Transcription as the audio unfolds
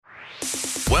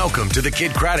Welcome to the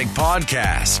Kidd Kraddick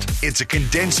Podcast. It's a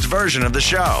condensed version of the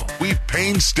show. We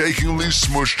painstakingly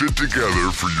smushed it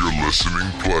together for your listening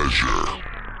pleasure.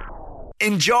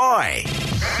 Enjoy.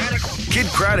 Kidd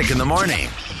Kraddick in the morning.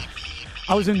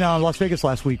 I was in Las Vegas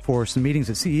last week for some meetings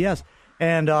at CES,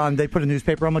 and they put a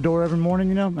newspaper on my door every morning,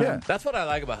 you know? Yeah, that's what I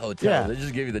like about hotels. Yeah. They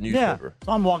just give you the newspaper. Yeah,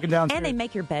 so I'm walking downstairs. And they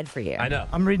make your bed for you. I know.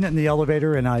 I'm reading it in the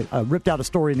elevator, and I ripped out a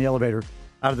story in the elevator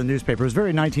out of the newspaper. It was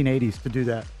very 1980s to do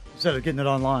that, instead of getting it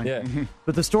online. Yeah.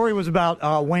 But the story was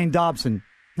about Wayne Dobson,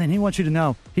 and he wants you to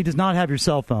know he does not have your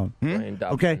cell phone. Wayne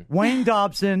Dobson. Okay? Wayne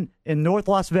Dobson in North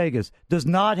Las Vegas does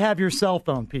not have your cell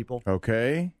phone, people.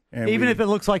 Okay. And Even if it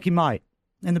looks like he might.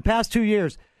 In the past 2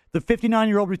 years, the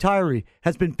 59-year-old retiree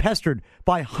has been pestered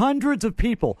by hundreds of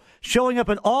people showing up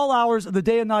at all hours of the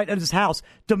day and night at his house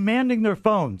demanding their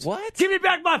phones. What? Give me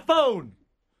back my phone!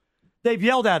 They've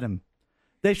yelled at him.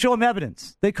 They show him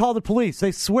evidence. They call the police.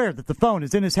 They swear that the phone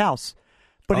is in his house.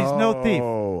 But he's no thief.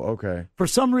 Oh, okay. For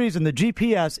some reason, the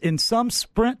GPS in some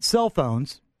Sprint cell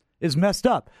phones is messed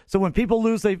up. So when people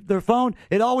lose their phone,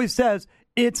 it always says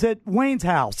it's at Wayne's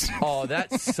house. Oh,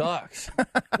 that sucks.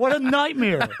 What a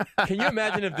nightmare. Can you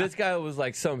imagine if this guy was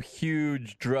like some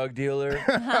huge drug dealer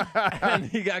and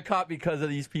he got caught because of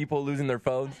these people losing their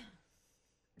phones?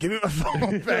 Give me my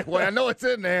phone back. Well, I know it's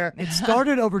in there. It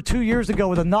started over 2 years ago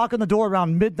with a knock on the door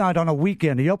around midnight on a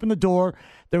weekend. He opened the door.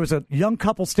 There was a young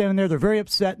couple standing there. They're very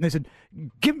upset. And they said,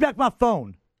 give me back my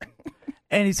phone.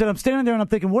 And he said, I'm standing there and I'm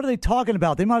thinking, what are they talking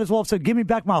about? They might as well have said, give me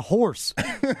back my horse.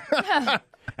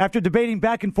 After debating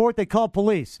back and forth, they called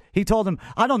police. He told them,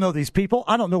 I don't know these people.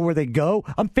 I don't know where they go.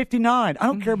 I'm 59. I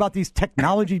don't care about these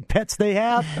technology pets they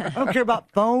have. I don't care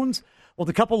about phones. Well,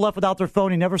 the couple left without their phone.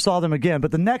 He never saw them again.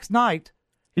 But the next night,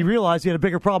 he realized he had a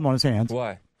bigger problem on his hands.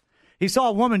 Why? He saw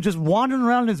a woman just wandering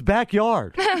around in his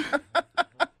backyard.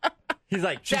 He's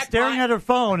like, She's staring at her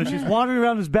phone, and she's wandering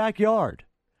around his backyard.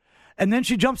 And then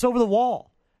she jumps over the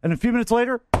wall. And a few minutes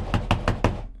later,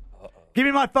 give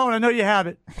me my phone. I know you have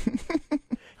it.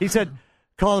 He said,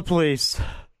 call the police.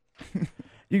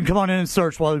 You can come on in and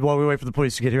search while we wait for the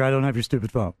police to get here. I don't have your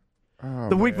stupid phone.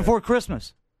 The week before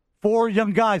Christmas, 4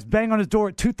 young guys bang on his door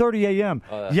at 2:30 a.m.,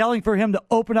 yelling for him to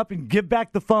open up and give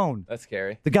back the phone. That's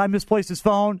scary. The guy misplaced his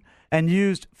phone and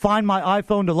used Find My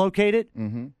iPhone to locate it.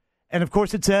 Mm-hmm. And, of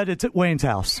course, it said it's at Wayne's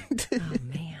house. Oh,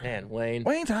 man. Man, Wayne.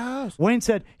 Wayne's house. Wayne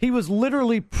said he was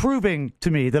literally proving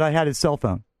to me that I had his cell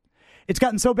phone. It's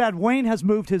gotten so bad, Wayne has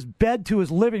moved his bed to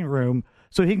his living room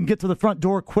so he can get to the front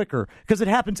door quicker, because it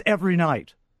happens every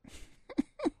night.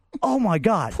 Oh, my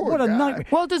God. Poor what a guy. nightmare.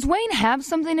 Well, does Wayne have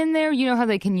something in there? You know how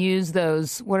they can use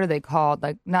those, what are they called?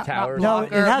 Like not Towers? No, it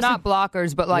blockers, has not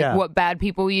blockers, but like Yeah. what bad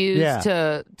people use Yeah.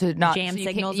 to not Jam so you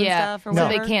can't- signals and stuff or so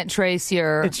whatever? they can't trace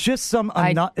your. It's just some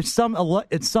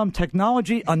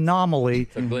technology anomaly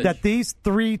a glitch. that these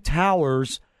 3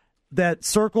 towers that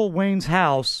circle Wayne's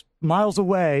house miles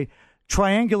away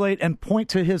triangulate and point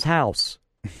to his house.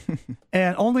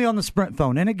 And only on the Sprint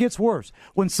phone. And it gets worse.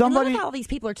 When I somebody... love how all these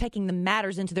people are taking the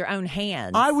matters into their own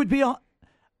hands. I would be on...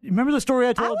 Remember the story I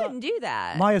I told about wouldn't do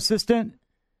that. my assistant?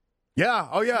 Yeah.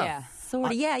 Oh, yeah. yeah.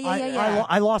 Sort of. Yeah.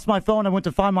 I lost my phone. I went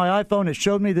to find my iPhone. It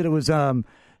showed me that it was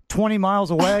 20 miles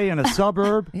away in a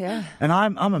suburb. Yeah. And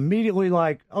I'm immediately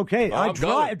like, okay, Well, I'm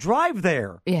going. drive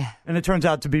there. Yeah. And it turns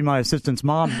out to be my assistant's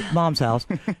mom's house.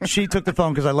 She took the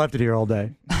phone because I left it here all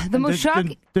day. The most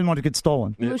shocking. Didn't want to get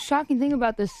stolen. The most shocking thing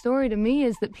about this story to me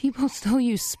is that people still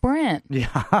use Sprint. Yeah.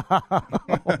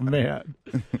 Oh, man.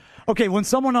 Okay, when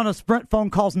someone on a Sprint phone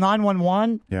calls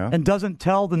 911 and doesn't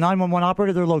tell the 911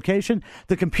 operator their location,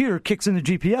 the computer kicks into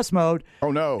GPS mode.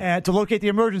 Oh, no. To locate the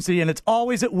emergency, and it's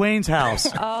always at Wayne's house.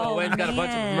 So Wayne's got a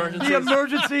bunch of emergencies. The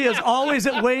emergency is always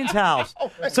at Wayne's house.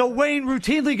 So Wayne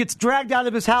routinely gets dragged out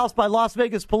of his house by Las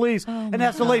Vegas police and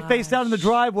has to lay face down in the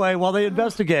driveway while they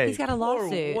investigate. He's got a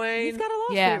lawsuit. Wayne. He's got a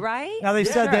lawsuit, Yeah. right? Now, they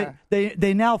said that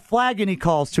they now flag any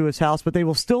calls to his house, but they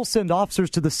will still send officers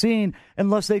to the scene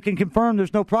unless they can confirm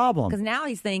there's no problem. Because now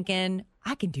he's thinking,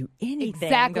 I can do anything.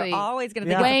 Exactly. They're always going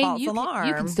to think Wayne, it's a false alarm.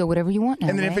 you can steal whatever you want now.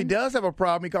 And then if he Wayne. does have a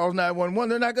problem, he calls 911.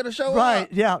 They're not going to show Right, up.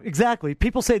 yeah, exactly.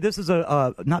 People say this is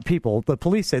not people, but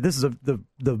police say this is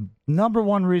the number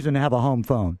one reason to have a home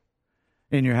phone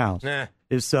in your house Nah.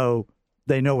 is so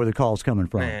they know where the call's coming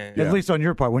from. Yeah. At least on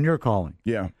your part when you're calling.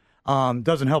 Yeah.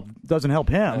 Doesn't help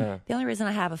him. The only reason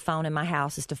I have a phone in my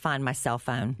house is to find my cell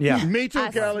phone. Yeah. Me too, I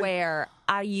Kelly. swear,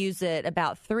 I use it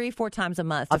about 3-4 times a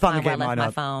month to I finally find gave where I mine left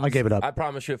up. my phone. I gave it up. I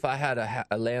promise you, if I had a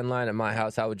landline at my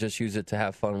house, I would just use it to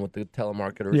have fun with the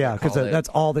telemarketers. Yeah, because that's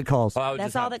all that calls. Oh, I would That's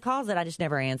just all have- that calls it. I just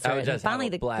never answer I would it. just And finally,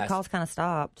 have a the blast. calls kind of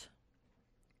stopped.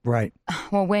 Right.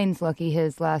 Well, Wayne's lucky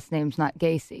his last name's not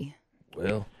Gacy.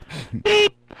 Well,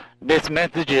 This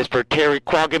message is for Terry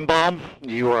Quaggenbaum.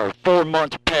 You are 4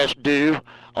 months past due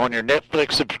on your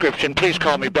Netflix subscription. Please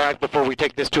call me back before we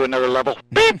take this to another level.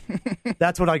 Beep!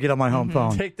 That's what I get on my home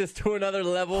phone. Take this to another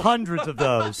level. Hundreds of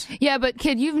those. Yeah, but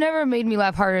Kid, you've never made me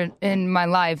laugh harder in my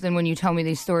life than when you tell me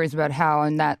these stories about how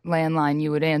on that landline you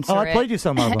would answer I played you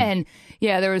some of them. And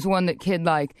yeah, there was one that Kid,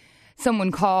 like,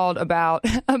 someone called about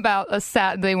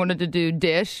they wanted to do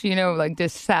dish, like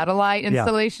dish satellite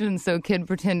installation. And so Kid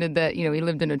pretended that, he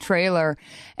lived in a trailer,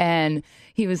 and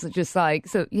he was just like,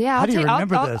 so yeah. How do you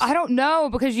remember this? I don't know,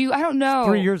 because I don't know.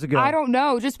 3 years ago. I don't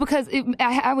know, just because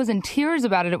I was in tears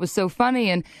about it. It was so funny,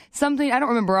 and something, I don't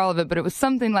remember all of it, but it was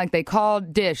something like they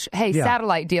called dish, hey,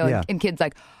 satellite deal. Yeah. And Kid's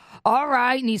like, all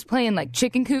right, and he's playing like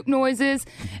chicken coop noises,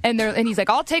 and he's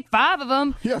like, I'll take 5 of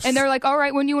them. Yes. And they're like, all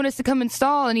right, when do you want us to come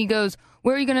install? And he goes,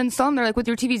 where are you going to install them? They're like, with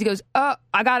your TVs. He goes,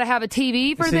 I got to have a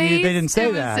TV for See, these. they didn't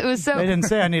say that. It was so. They didn't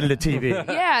say I needed a TV.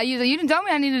 Yeah, you didn't tell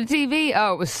me I needed a TV.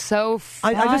 Oh, it was so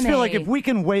funny. I just feel like if we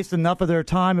can waste enough of their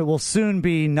time, it will soon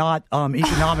be not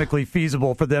economically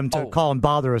feasible for them to call and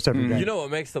bother us every day. You know what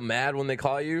makes them mad when they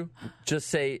call you?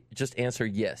 Just answer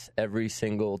yes every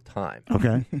single time.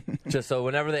 Okay. Just so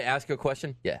whenever they ask you a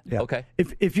question, yeah. Okay.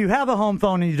 If you have a home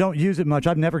phone and you don't use it much,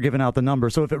 I've never given out the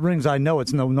number. So if it rings, I know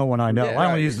it's no one I know. Yeah, I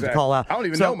only use it to call out. I don't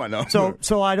even know my number.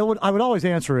 So I would always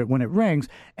answer it when it rings,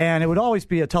 and it would always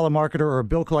be a telemarketer or a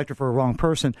bill collector for a wrong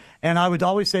person, and I would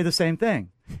always say the same thing.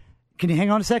 Can you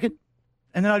hang on a second?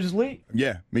 And then I just leave.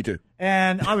 Yeah, me too.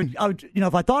 And I would,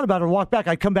 if I thought about it or walk back,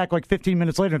 I'd come back like 15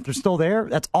 minutes later. If they're still there,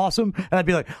 that's awesome. And I'd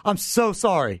be like, I'm so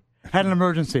sorry. Had an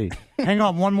emergency. Hang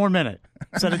on one more minute.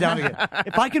 Set it down again.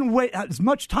 If I can wait as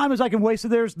much time as I can waste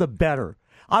of theirs, the better.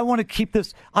 I want to keep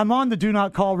this. I'm on the do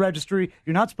not call registry.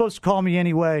 You're not supposed to call me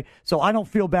anyway, so I don't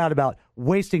feel bad about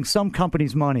wasting some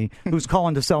company's money who's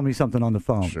calling to sell me something on the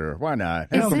phone. Sure, why not?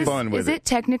 Have some fun with it. Is it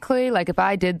technically, like if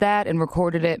I did that and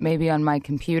recorded it maybe on my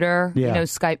computer,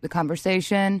 Skype the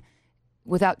conversation,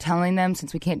 without telling them,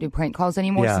 since we can't do prank calls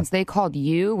anymore, since they called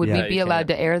you, would we be allowed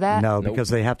to air that? No, because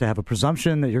they have to have a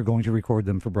presumption that you're going to record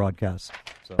them for broadcast.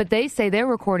 So. But they say they're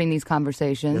recording these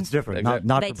conversations. It's different. Exactly.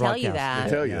 Not They for tell broadcast. you that.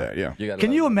 They tell you that, yeah.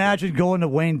 Can you imagine going to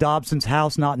Wayne Dobson's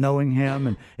house, not knowing him,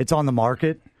 and it's on the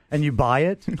market, and you buy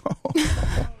it?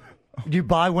 You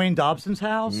buy Wayne Dobson's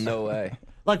house? No way.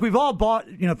 Like we've all bought,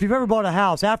 if you've ever bought a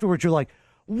house, afterwards you're like,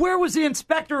 where was the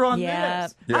inspector on this?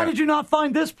 Yeah. How did you not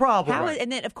find this problem? And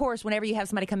then, of course, whenever you have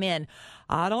somebody come in,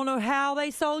 I don't know how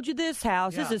they sold you this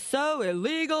house. Yeah. This is so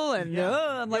illegal. And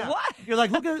I'm like, what? You're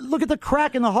like, look at the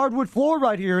crack in the hardwood floor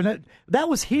right here, and that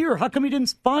was here. How come you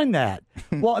didn't find that?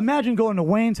 Well, imagine going to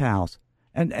Wayne's house,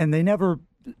 and they never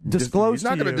disclose. He's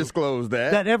not going to disclose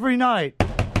that. That every night.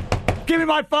 Give me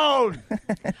my phone.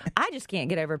 I just can't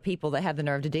get over people that have the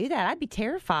nerve to do that. I'd be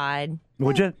terrified.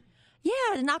 Would you?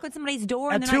 Yeah, to knock on somebody's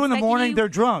door. At and 2 in the morning, they're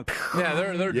drunk. Yeah,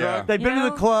 they're drunk. They've been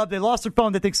to the club. They lost their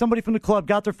phone. They think somebody from the club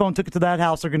got their phone, took it to that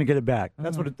house. They're going to get it back.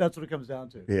 That's what it comes down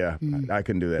to. Yeah, I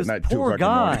couldn't do that. This Not poor 2 o'clock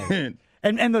guy. in the morning.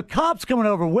 And the cops coming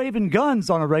over waving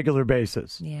guns on a regular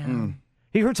basis. Yeah.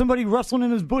 He heard somebody rustling in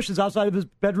his bushes outside of his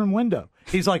bedroom window.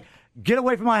 He's like, get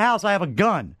away from my house. I have a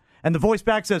gun. And the voice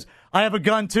back says, I have a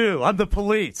gun too. I'm the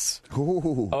police.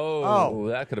 Ooh. Oh,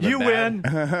 that could have been You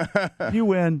bad. win. You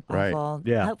win. Right. Awful.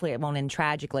 Yeah. Hopefully it won't end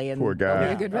tragically. And Poor guy. there'll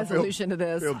be a good resolution to I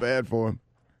this. feel bad for him.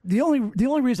 The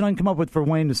only reason I can come up with for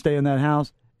Wayne to stay in that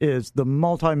house is the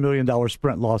multi-million-dollar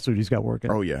Sprint lawsuit he's got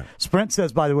working. Oh, yeah. Sprint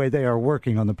says, by the way, they are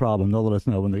working on the problem. They'll let us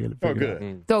know when they get it figured out.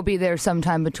 Good. They'll be there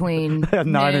sometime between 9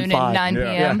 noon and 5. 9 Yeah.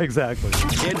 p.m. Yeah, exactly.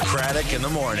 Kidd Kraddick in the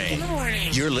morning.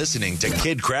 You're listening to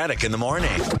Kidd Kraddick in the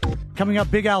morning. Coming up,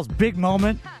 Big Al's big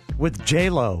moment with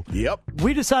J-Lo. Yep.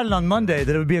 We decided on Monday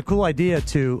that it would be a cool idea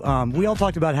to, we all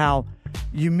talked about how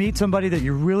you meet somebody that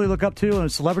you really look up to in a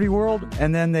celebrity world,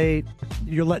 and then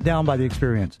you're let down by the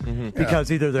experience.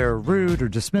 Because either they're rude or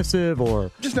dismissive or...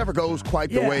 Just never goes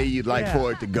quite the way you'd like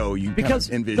for it to go. You Because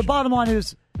kind of envision. the bottom line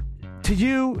is, to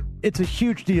you, it's a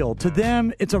huge deal. To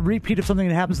them, it's a repeat of something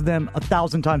that happens to them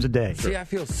 1,000 times a day. See, I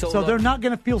feel so So lucky. they're not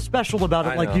going to feel special about it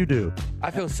I like know. you do.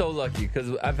 I feel so lucky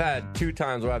because I've had 2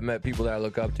 times where I've met people that I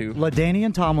look up to.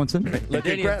 LaDainian Tomlinson.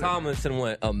 LaDainian Tomlinson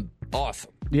went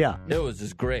awesome. Yeah. It was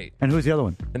just great. And who's the other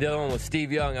one? And the other one was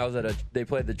Steve Young. They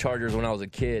played the Chargers when I was a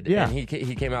kid. Yeah. And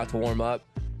he came out to warm up,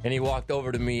 and he walked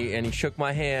over to me, and he shook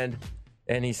my hand,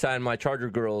 and he signed my Charger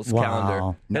Girls Wow.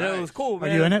 calendar. And it was cool, Are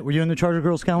man. you in it? Were you in the Charter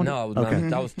Girls calendar? No,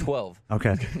 Okay. I was 12.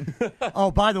 Okay.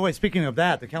 Oh, by the way, speaking of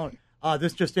that, the calendar.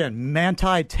 This just in.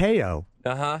 Manti Te'o.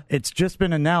 Uh-huh. It's just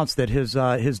been announced that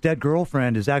his dead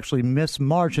girlfriend is actually Miss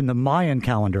March in the Mayan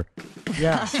calendar.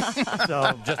 Yeah.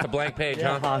 So Just a blank page,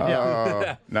 huh? yeah.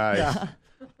 Oh, nice.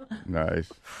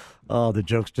 Nice. Oh, the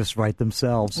jokes just write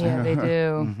themselves. Yeah, they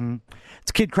do.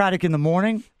 It's Kidd Kraddick in the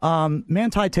morning.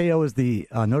 Manti Te'o is the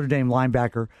Notre Dame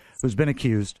linebacker who's been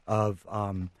accused of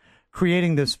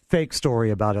creating this fake story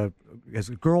about his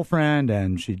girlfriend,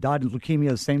 and she died of leukemia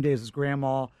the same day as his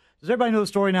grandma. Does everybody know the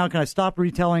story now? Can I stop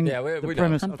retelling the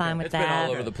premise? I'm fine with It's that. been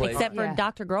all over the place. Except for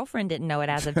Dr. Girlfriend didn't know it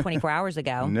as of 24 hours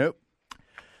ago. Nope.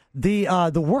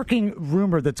 The working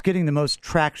rumor that's getting the most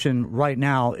traction right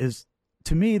now is,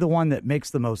 to me, the one that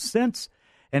makes the most sense,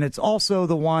 and it's also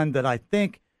the one that I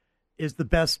think is the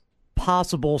best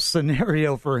possible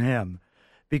scenario for him,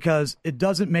 because it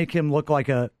doesn't make him look like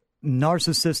a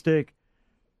narcissistic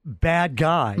bad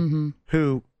guy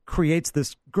who creates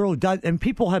this girl who died. And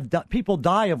people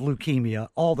die of leukemia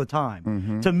all the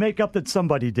time. To make up that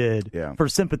somebody did for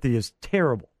sympathy is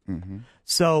terrible.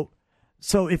 So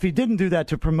if he didn't do that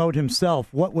to promote himself,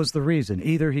 what was the reason?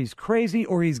 Either he's crazy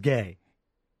or he's gay.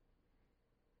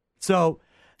 So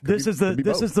this is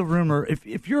the rumor.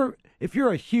 If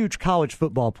you're a huge college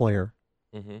football player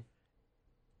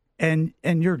and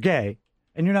you're gay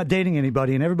and you're not dating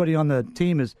anybody and everybody on the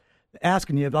team is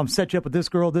asking you, I'm set you up with this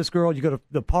girl, you go to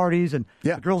the parties and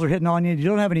the girls are hitting on you and you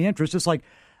don't have any interest. Just like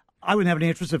I wouldn't have any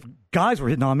interest if guys were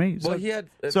hitting on me. Well,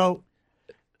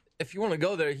 if you want to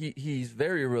go there, he's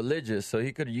very religious, so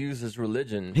he could use his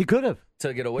religion. He could have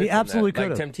to get away. He from absolutely that. could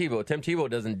Like have. Tim Tebow. Tim Tebow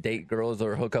doesn't date girls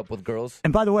or hook up with girls.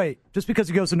 And by the way, just because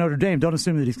he goes to Notre Dame, don't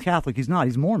assume that he's Catholic. He's not.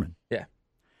 He's Mormon. Yeah.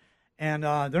 And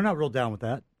they're not real down with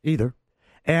that either.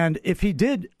 And if he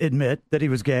did admit that he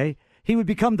was gay, he would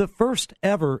become the first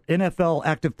ever NFL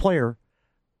active player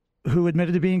who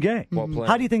admitted to being gay.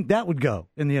 How do you think that would go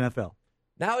in the NFL?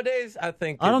 Nowadays, I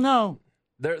think... I don't know.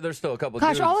 There's still a couple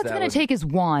Gosh, dudes all it's going to take is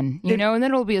one, and then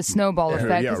it'll be a snowball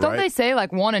effect. Because don't they say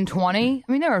like 1 in 20?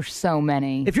 I mean, there are so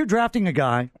many. If you're drafting a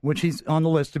guy, which he's on the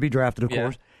list to be drafted, of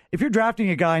course, if you're drafting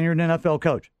a guy and you're an NFL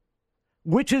coach,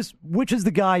 which is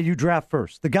the guy you draft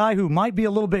first? The guy who might be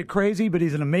a little bit crazy, but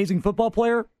he's an amazing football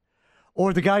player,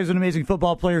 or the guy who's an amazing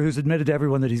football player who's admitted to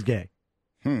everyone that he's gay?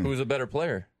 Who's a better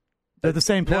player? They're the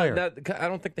same player. I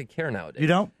don't think they care nowadays. You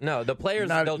don't? No, the players,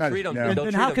 they'll treat them. And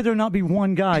then how could there not be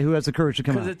one guy who has the courage to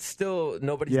come out? Because it's still,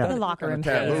 nobody's Yeah. done The it. locker room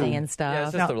crazy and stuff. Yeah,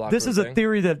 it's just Now, the locker this room is a thing.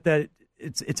 theory that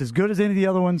it's as good as any of the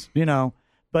other ones,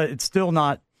 but it's still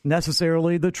not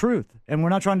necessarily the truth. And we're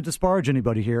not trying to disparage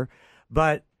anybody here,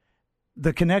 but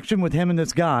the connection with him and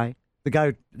this guy,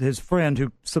 his friend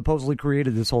who supposedly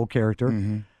created this whole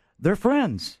character, they're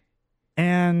friends.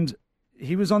 And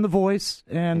he was on The Voice,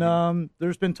 and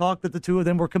there's been talk that the two of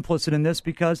them were complicit in this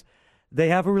because they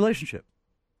have a relationship.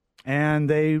 And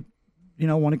they,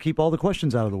 want to keep all the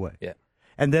questions out of the way. Yeah.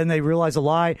 And then they realized a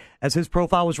lie, as his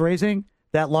profile was raising,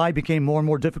 that lie became more and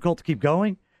more difficult to keep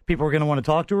going. People were going to want to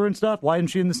talk to her and stuff. Why isn't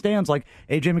she in the stands like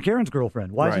A.J. McCarron's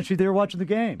girlfriend? Why isn't she there watching the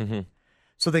game?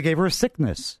 So they gave her a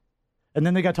sickness. And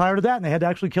then they got tired of that, and they had to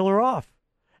actually kill her off.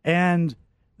 And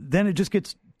then it just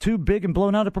gets too big and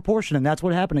blown out of proportion, and that's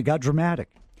what happened. It got dramatic.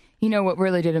 You know what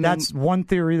really did him? That's one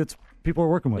theory that people are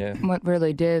working with. Yeah. What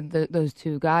really did those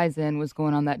two guys in was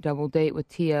going on that double date with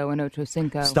Tio and Ocho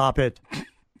Cinco. Stop it.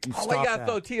 Oh, we got to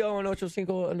throw T.O. and Ocho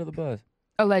Cinco under the bus.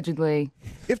 Allegedly.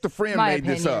 If the friend My made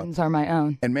this up opinions are my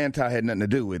own. and Manti had nothing to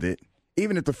do with it,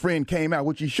 even if the friend came out,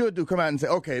 which you should do, come out and say,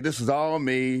 okay, this is all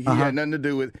me. He had nothing to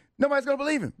do with it. Nobody's going to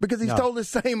believe him because he's told the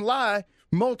same lie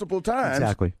multiple times.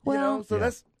 Exactly.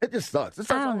 It just sucks. It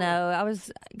sucks I don't know.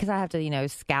 Because I have to,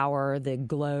 scour the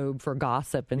globe for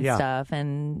gossip and stuff.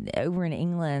 And over in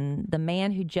England, the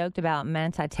man who joked about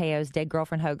Manti Te'o's dead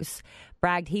girlfriend hoax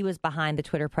bragged he was behind the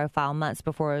Twitter profile months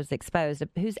before it was exposed.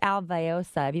 Who's Al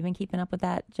Vayosa? Have you been keeping up with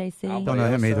that, JC? Don't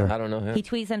know him either. I don't know him. He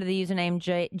tweets under the username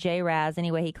JRaz.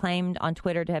 Anyway, he claimed on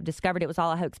Twitter to have discovered it was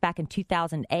all a hoax back in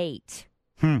 2008.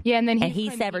 Yeah, and then he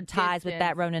severed ties with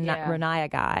that Ronaya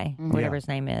guy, whatever his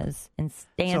name is, and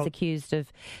stands accused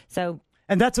of.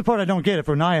 And that's the part I don't get. If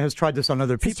Ronaya has tried this on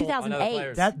other Since people,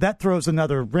 2008. that throws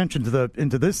another wrench into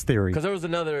this theory. Because there was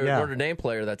another Notre Dame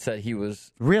player that said he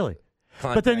was really.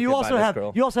 But then you also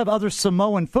have other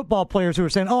Samoan football players who are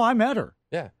saying, "Oh, I met her.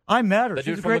 Yeah, I met her. The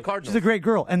dude from the Cardinals. She's a great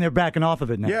girl," and they're backing off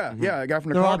of it now. Yeah, a guy from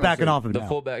the They're all Cardinals backing said. off of it the now.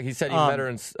 fullback. He said he met her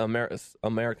in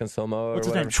American Samoa. What's or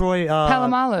his name? whatever. Troy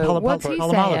Polamalu. What's he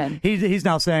saying? He's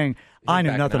now saying, "I knew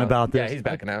backing nothing out. about this." Yeah, he's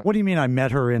backing out. What do you mean I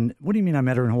met her in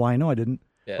Hawaii? No, I didn't.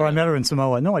 Yeah, or I met her in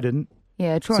Samoa. No, I didn't.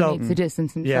 Yeah, Troy needs to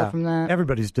distance himself from that.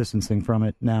 Everybody's distancing from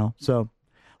it now. So,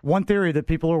 one theory that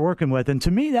people are working with, and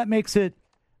to me, that makes it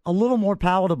a little more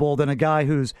palatable than a guy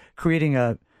who's creating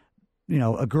a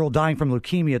girl dying from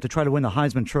leukemia to try to win the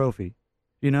Heisman Trophy.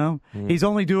 He's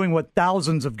only doing what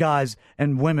thousands of guys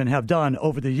and women have done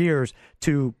over the years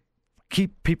to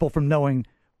keep people from knowing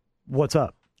what's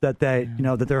up. that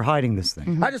they're hiding this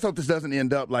thing. I just hope this doesn't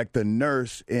end up like the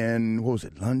nurse in, what was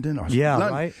it, London?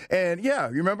 Right. And you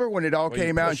remember when it all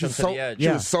came out? And she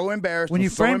was so embarrassed. When you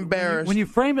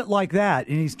frame it like that,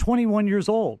 and he's 21 years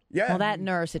old. Yeah. Well, that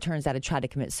nurse, it turns out, had tried to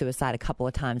commit suicide a couple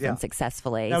of times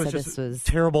unsuccessfully. This was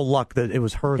terrible luck that it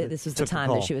was her. This was the time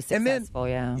that she was successful.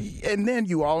 And then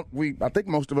I think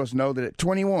most of us know that at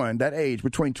 21, that age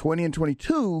between 20 and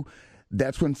 22.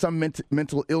 That's when some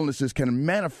mental illnesses can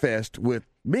manifest with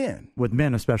men. With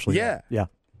men, especially. Yeah.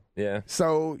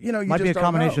 So, you might just be a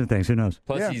combination of things. Who knows?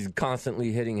 Plus, he's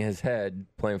constantly hitting his head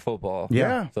playing football.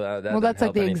 Yeah. So that's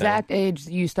like the exact age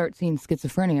you start seeing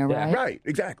schizophrenia, right? Yeah. Right,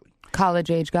 exactly.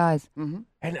 College-age guys. Mm-hmm.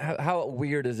 And how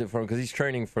weird is it for him? Because he's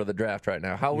training for the draft right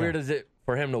now. How weird is it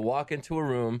for him to walk into a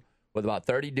room with about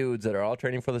 30 dudes that are all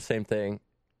training for the same thing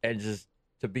and just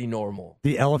to be normal?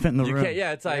 The elephant in the room.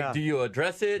 It's like, do you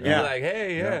address it? Yeah. You're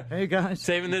like, hey guys,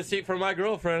 saving this seat for my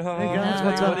girlfriend. Huh? Hey guys,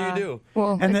 what's what up? do you do?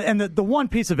 Well, and the one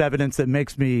piece of evidence that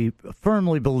makes me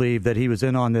firmly believe that he was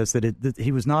in on this, that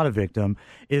he was not a victim,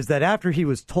 is that after he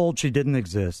was told she didn't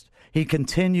exist, he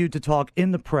continued to talk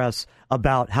in the press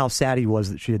about how sad he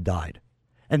was that she had died,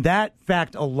 and that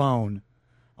fact alone.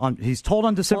 He's told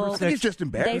on December 6th. He's just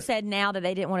embarrassed. They said now that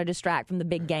they didn't want to distract from the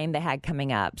big game they had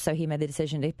coming up, so he made the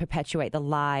decision to perpetuate the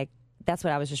lie. That's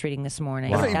what I was just reading this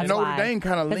morning. Wow. That's Notre why. Dame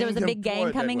kind of because there was a big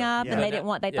game coming up, and they didn't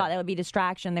want. They thought that would be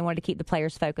distraction. They wanted to keep the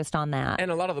players focused on that.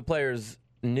 And a lot of the players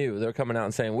knew. They're coming out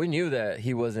and saying, we knew that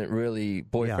he wasn't really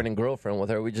boyfriend and girlfriend with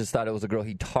her. We just thought it was a girl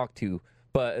he talked to.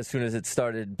 But as soon as it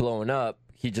started blowing up,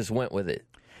 he just went with it.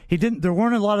 He didn't. There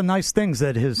weren't a lot of nice things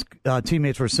that his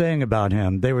teammates were saying about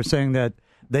him. They were saying that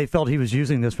they felt he was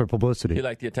using this for publicity. He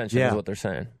liked the attention, is what they're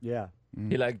saying. Yeah.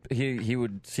 He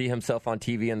would see himself on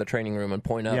TV in the training room and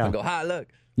point up and go, "Hi, look."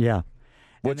 Yeah.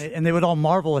 And they would all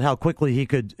marvel at how quickly he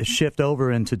could shift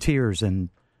over into tears and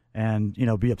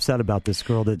be upset about this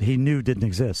girl that he knew didn't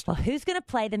exist. Well, who's going to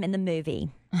play them in the movie?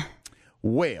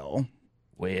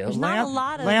 There's not a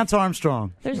lot of Lance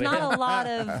Armstrong. There's not a lot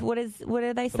of what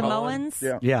are they, Samoans?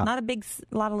 Yeah. Not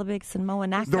a lot of big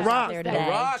Samoan actors Rock. out there today.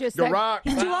 The Rock.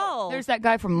 He's too old. There's that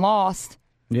guy from Lost.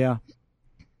 Yeah.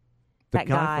 That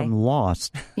guy from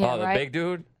Lost. Yeah, the big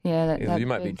dude? Yeah, that you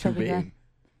might be too big.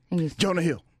 Jonah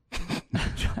Hill.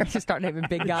 Just start naming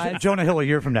big guys. Jonah Hill a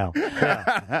year from now.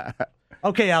 Yeah.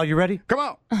 Okay, Al, you ready? Come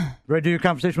on. Ready to do your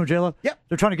conversation with J-Lo? Yep.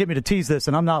 They're trying to get me to tease this,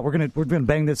 and I'm not. We're gonna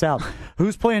bang this out.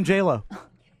 Who's playing J-Lo?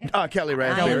 Kelly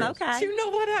Raspberry. Okay. You know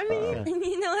what I mean?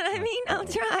 You know what I mean? I'll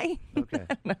try. Okay.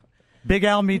 Big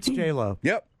Al meets J-Lo.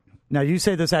 Yep. Now, you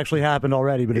say this actually happened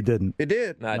already, but it didn't. It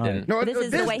did. No, it didn't. No, This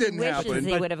is the way he wishes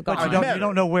he would have But gone. you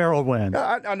don't know where or when.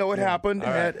 I know what happened.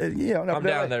 right. I'm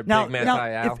down there, Now, big man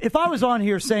Al. if I was on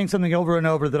here saying something over and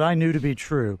over that I knew to be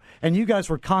true, and you guys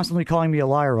were constantly calling me a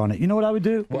liar on it, you know what I would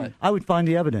do? What? I would find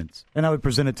the evidence, and I would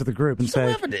present it to the group and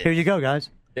say, evidence. here you go, guys.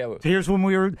 Yeah, Here's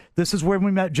when this is when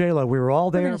we met J-Lo. We were all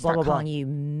We're there, going to blah, start blah, blah. calling you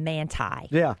Manti.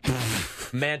 Yeah.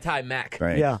 Manti Mac.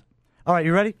 Right. Yeah. All right,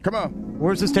 you ready? Come on.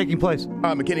 Where's this taking place?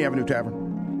 McKinney Avenue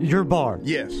Tavern. Your bar.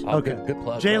 Yes. Oh, Okay. Good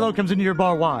plug. J-Lo comes into your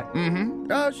bar. Why?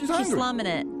 She's hungry. She's slumming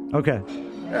it. Okay.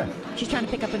 She's trying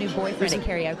to pick up a new boyfriend at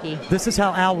karaoke. This is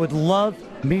how Al would love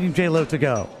meeting J-Lo to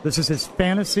go. This is his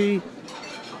fantasy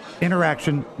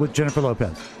interaction with Jennifer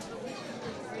Lopez.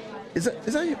 Is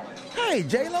that you? Hey,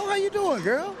 J-Lo, how you doing,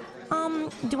 girl?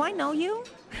 Do I know you?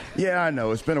 Yeah, I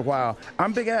know. It's been a while.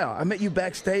 I'm Big Al. I met you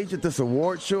backstage at this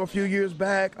award show a few years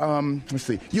back. Let's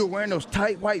see. You were wearing those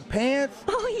tight white pants?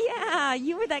 Oh, yeah.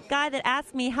 You were that guy that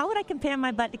asked me, how would I compare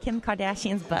my butt to Kim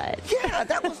Kardashian's butt? Yeah,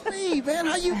 that was me, man.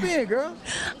 How you been, girl?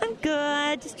 I'm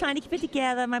good. Just trying to keep it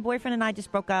together. My boyfriend and I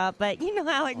just broke up, but you know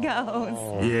how it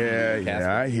goes.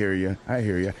 Yeah, I hear you.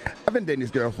 I've been dating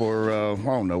this girl for, I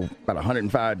don't know, about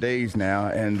 105 days now,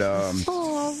 and,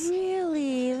 Oh,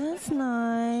 really? That's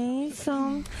nice.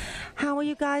 How are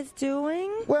you guys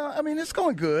doing? Well, I mean, it's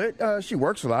going good. She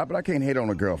works a lot, but I can't hate on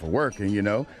a girl for working, you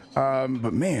know.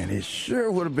 But, man, it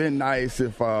sure would have been nice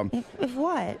if If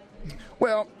what?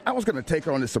 Well, I was going to take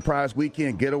her on this surprise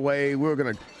weekend getaway. We were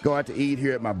going to go out to eat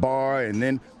here at my bar, and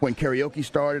then when karaoke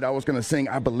started, I was going to sing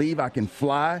I Believe I Can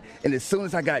Fly. And as soon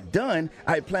as I got done,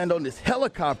 I had planned on this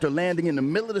helicopter landing in the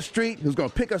middle of the street who's going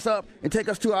to pick us up and take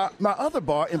us to my other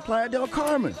bar in Playa del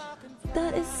Carmen.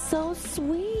 That is so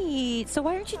sweet. So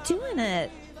why aren't you doing it?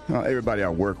 Everybody I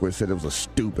work with said it was a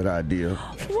stupid idea.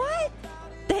 What?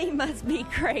 They must be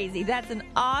crazy. That's an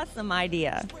awesome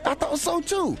idea. I thought so,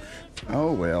 too.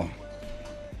 Oh, well.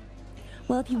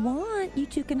 Well, if you want, you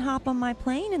two can hop on my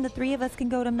plane and the three of us can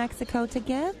go to Mexico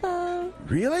together.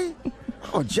 Really?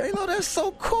 Oh, J-Lo, that's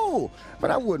so cool.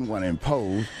 But I wouldn't want to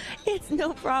impose. It's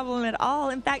no problem at all.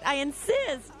 In fact, I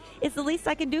insist. It's the least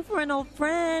I can do for an old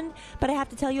friend, but I have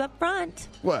to tell you up front.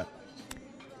 What?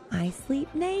 I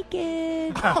sleep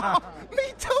naked. Me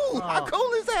too. How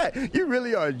cool is that? You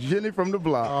really are Jenny from the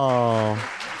block. Oh.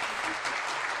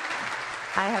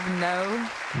 I have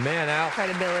no Man out.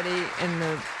 credibility in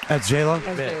the... That's J-Lo?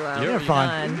 As Man, J-Lo. you're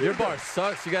fine. Your bar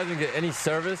sucks. You guys didn't get any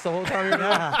service the whole time you were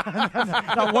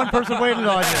there? Not one person waited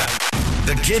on you.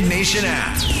 The Kid Nation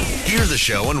app. Hear the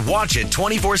show and watch it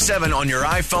 24/7 on your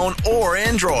iPhone or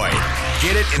Android.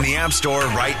 Get it in the App Store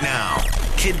right now.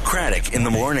 Kidd Kraddick in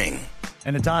the morning.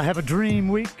 And it's I Have a Dream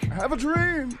week. Have a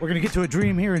dream. We're going to get to a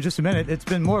dream here in just a minute. It's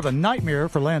been more of a nightmare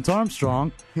for Lance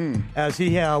Armstrong as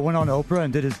he went on Oprah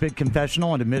and did his big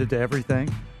confessional and admitted to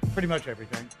everything, pretty much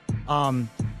everything.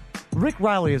 Rick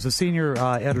Riley is a senior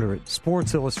editor at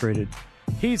Sports Illustrated.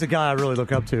 He's a guy I really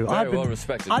look up to. Very well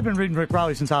respected. I've been reading Rick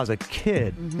Riley since I was a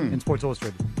kid in Sports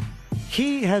Illustrated.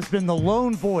 He has been the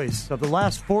lone voice of the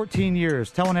last 14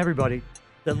 years telling everybody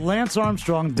that Lance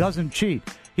Armstrong doesn't cheat.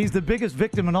 He's the biggest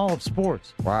victim in all of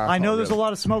sports. Wow. I know there's a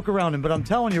lot of smoke around him, but I'm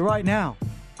telling you right now,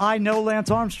 I know Lance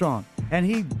Armstrong, and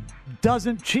he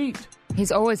doesn't cheat.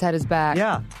 He's always had his back.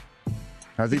 Yeah.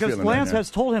 How's he Because feeling Lance right now? has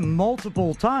told him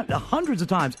multiple times, hundreds of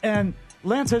times, and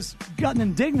Lance has gotten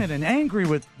indignant and angry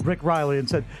with Rick Riley and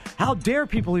said, how dare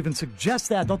people even suggest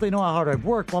that? Don't they know how hard I've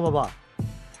worked? Blah, blah, blah.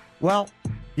 Well,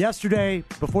 yesterday,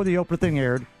 before the Oprah thing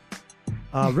aired,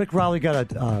 Rick Riley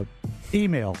got an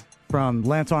email from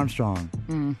Lance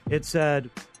Armstrong. It said,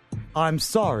 I'm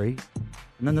sorry.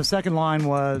 And then the second line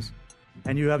was,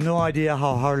 and you have no idea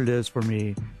how hard it is for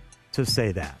me to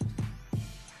say that.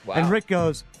 Wow. And Rick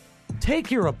goes,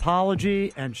 take your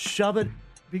apology and shove it,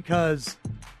 because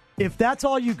if that's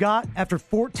all you got after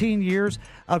 14 years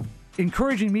of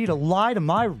encouraging me to lie to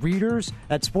my readers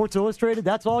at Sports Illustrated,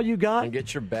 that's all you got? And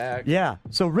get your bag. Yeah.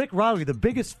 So Rick Riley, the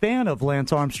biggest fan of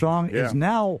Lance Armstrong, is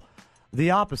now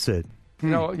the opposite. You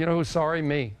know who's sorry?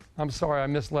 Me. I'm sorry I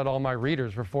misled all my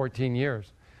readers for 14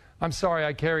 years. I'm sorry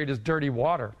I carried his dirty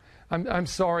water. I'm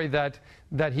sorry that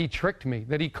he tricked me,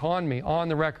 that he conned me on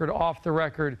the record, off the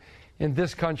record, in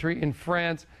this country, in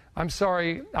France. I'm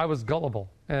sorry I was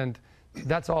gullible, and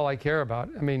that's all I care about.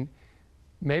 I mean,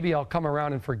 maybe I'll come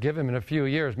around and forgive him in a few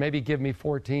years. Maybe give me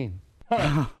 14.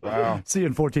 Wow. See you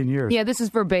in 14 years. Yeah, this is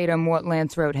verbatim what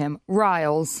Lance wrote him.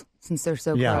 Riles, since they're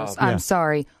so close. I'm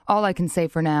sorry. All I can say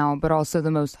for now, but also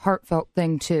the most heartfelt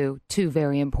thing, too. Two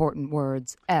very important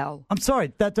words. L. I'm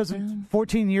sorry. That doesn't.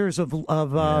 14 years of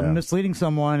misleading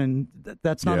someone, and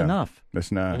that's not enough.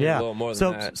 That's not. Yeah. A little more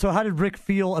than that. So how did Rick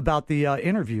feel about the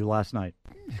interview last night?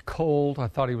 Cold. I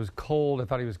thought he was cold. I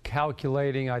thought he was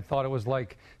calculating. I thought it was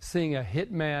like seeing a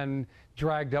hitman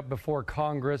dragged up before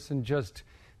Congress and just,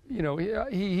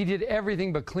 he did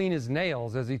everything but clean his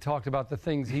nails as he talked about the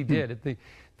things he did.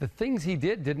 The things he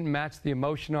did didn't match the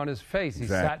emotion on his face. He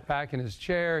sat back in his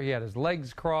chair. He had his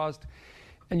legs crossed.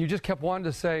 And you just kept wanting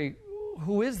to say,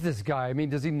 who is this guy? I mean,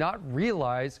 does he not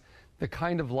realize the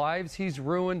kind of lives he's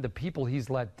ruined, the people he's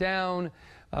let down,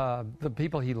 the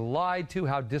people he lied to,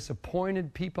 how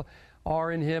disappointed people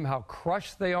are in him, how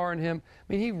crushed they are in him?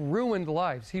 I mean, he ruined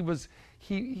lives. He was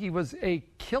a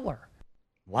killer.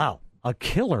 Wow. A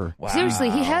killer. Wow. Seriously,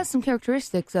 he has some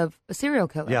characteristics of a serial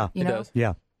killer. Yeah. You He know? does.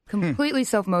 Yeah. Completely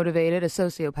self-motivated, a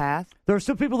sociopath. There are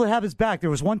still people that have his back. There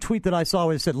was one tweet that I saw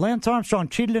where it said, Lance Armstrong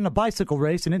cheated in a bicycle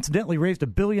race and incidentally raised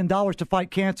 $1 billion to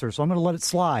fight cancer, so I'm going to let it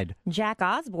slide. Jack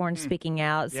Osborne speaking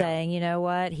out, saying, you know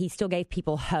what, he still gave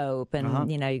people hope, and,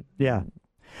 Yeah.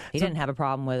 he didn't have a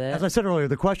problem with it. As I said earlier,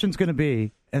 the question's going to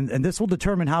be, and this will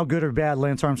determine how good or bad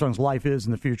Lance Armstrong's life is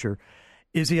in the future,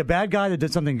 is he a bad guy that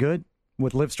did something good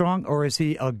with Livestrong, or is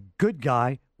he a good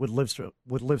guy with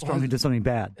Livestrong who did something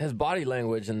bad? His body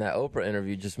language in that Oprah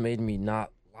interview just made me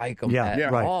not like him Yeah,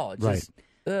 at right, all. Just,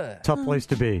 ugh. Tough place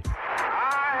to be.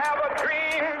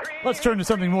 Let's turn to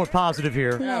something more positive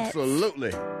here.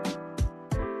 Absolutely.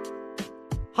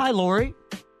 Hi, Lori.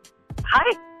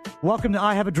 Hi. Welcome to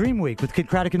I Have a Dream Week with Kidd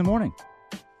Kraddick in the morning.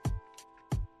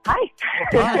 Hi.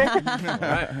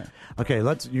 Okay,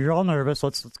 you're all nervous.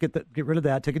 Let's get rid of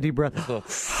that. Take a deep breath.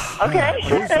 Okay.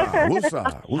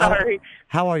 Woosah. Sorry.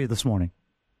 How are you this morning?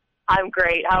 I'm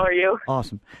great. How are you?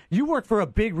 Awesome. You work for a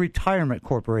big retirement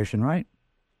corporation, right?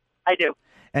 I do.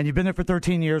 And you've been there for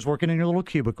 13 years working in your little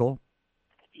cubicle.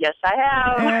 Yes, I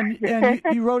have. And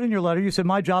you wrote in your letter, you said,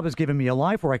 my job has given me a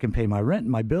life where I can pay my rent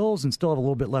and my bills and still have a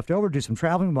little bit left over, do some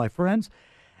traveling with my friends.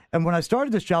 And when I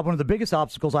started this job, one of the biggest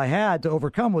obstacles I had to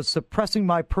overcome was suppressing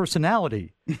my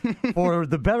personality. For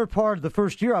the better part of the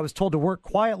first year, I was told to work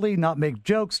quietly, not make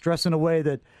jokes, dress in a way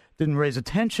that didn't raise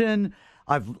attention.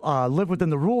 I've lived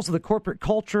within the rules of the corporate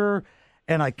culture,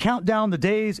 and I count down the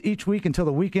days each week until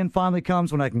the weekend finally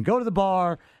comes when I can go to the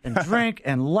bar and drink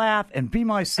and laugh and be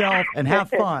myself and have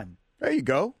fun. There you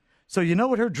go. So you know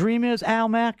what her dream is, Al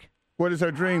Mac? What is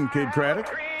her dream, Kidd Kraddick?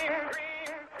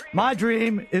 My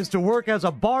dream is to work as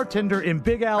a bartender in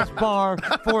Big Al's bar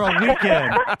for a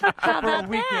weekend. How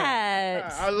about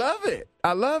that? I love it.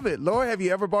 I love it. Lori, have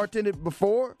you ever bartended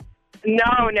before?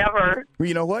 No, never. Well,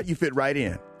 you know what? You fit right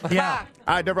in. Yeah.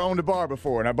 I never owned a bar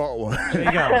before, and I bought one. There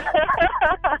you go.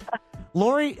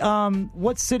 Lori,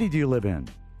 what city do you live in?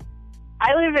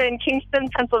 I live in Kingston,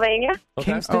 Pennsylvania.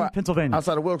 Okay. Kingston, Pennsylvania.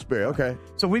 Outside of Wilkes-Barre, okay.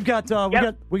 So we've got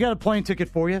we got a plane ticket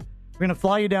for you. We're going to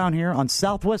fly you down here on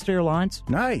Southwest Airlines,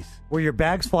 Nice. where your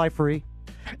bags fly free,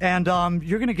 and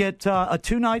you're going to get a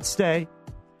 2-night stay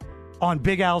on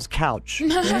Big Al's couch.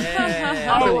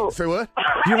 Oh, Say what?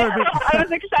 You heard me. I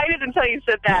was excited until you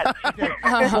said that.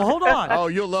 Well, hold on. Oh,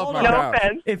 you'll love my No house.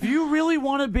 offense. If you really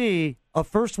want to be a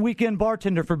first weekend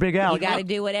bartender for Big Al, You got to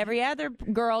do what every other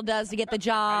girl does to get the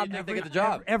How job. do you think they get the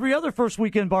job? every other first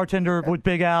weekend bartender with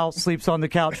Big Al sleeps on the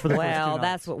couch for the first 2 Well, nights.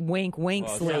 that's what wink, wink,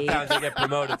 Well, sleep. sometimes they get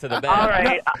promoted to the bed. All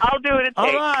right, I'll do what it All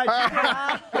takes.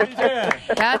 right. You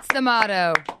did. That's the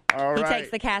motto. All He right.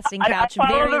 takes the casting I couch follow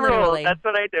very the rules. literally. That's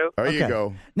what I do. There you Okay.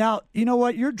 go. Now, you know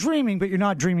what? You're dreaming, but you're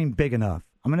not dreaming big enough.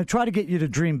 I'm going to try to get you to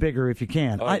dream bigger if you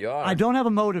can. Oh, you are. I don't have a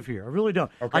motive here. I really don't.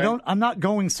 Okay. I'm not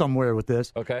going somewhere with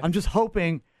this. Okay. I'm just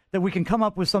hoping that we can come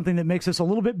up with something that makes this a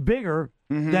little bit bigger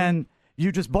than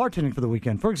you just bartending for the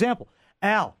weekend. For example,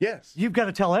 Al. Yes. You've got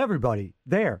to tell everybody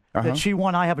there that she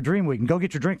won I Have a Dream Week and go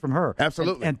get your drink from her.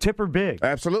 Absolutely. And tip her big.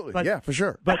 Absolutely. But- yeah, for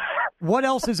sure. But what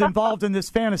else is involved in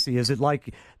this fantasy? Is it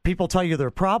like people tell you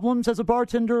their problems as a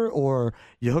bartender, or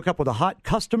you hook up with a hot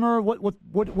customer? What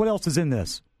else is in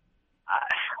this?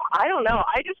 I don't know.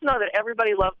 I just know that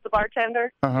everybody loves the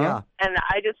bartender, Yeah. and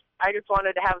I just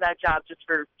wanted to have that job just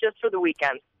for the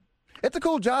weekend. It's a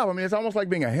cool job. I mean, it's almost like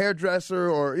being a hairdresser,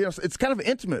 or it's kind of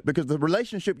intimate because the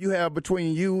relationship you have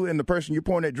between you and the person you're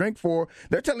pouring that drink for,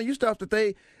 they're telling you stuff that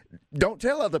they don't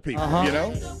tell other people. You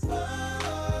know,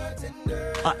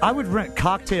 I would rent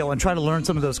Cocktail and try to learn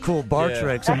some of those cool bar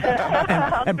tricks and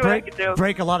what I could do.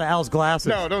 break a lot of Al's glasses.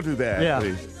 no, don't do that, Yeah.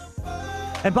 please.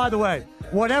 And by the way,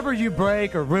 whatever you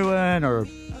break or ruin or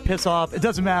piss off, it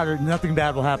doesn't matter. Nothing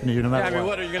bad will happen to you no matter I mean,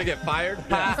 what, are you going to get fired?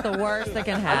 That's the worst that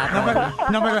can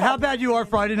happen. No matter how bad you are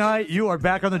Friday night, you are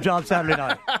back on the job Saturday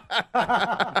night.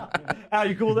 Al,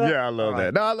 you cool with that? Yeah, I love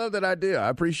that. No, I love that idea. I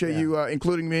appreciate you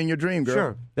including me in your dream, girl.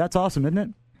 Sure. That's awesome, isn't it?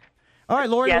 All right,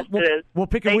 Lori, Yes, we'll, it is. we'll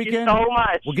pick a Thank you weekend. so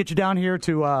much. We'll get you down here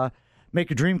to make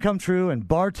your dream come true and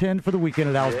bartend for the weekend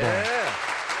at Al's Bar. Yeah.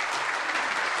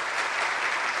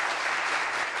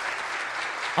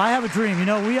 I have a dream. You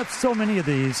know, we have so many of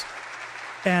these,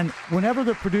 and whenever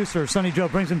the producer, Sonny Joe,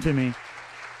 brings them to me,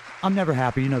 I'm never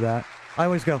happy. You know that. I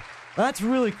always go, that's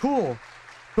really cool,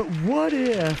 but what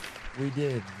if We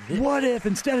did this. What if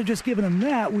instead of just giving them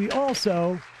that, we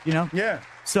also, Yeah.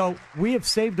 So we have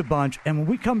saved a bunch, and when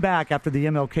we come back after the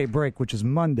MLK break, which is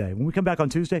Monday, when we come back on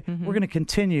Tuesday, we're going to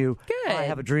continue Good. I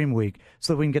Have a Dream Week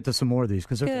so that we can get to some more of these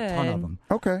because there's a ton of Good. them.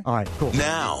 Okay. All right, cool.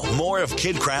 Now, more of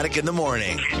Kidd Kraddick in the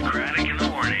morning. Kidd Kraddick in the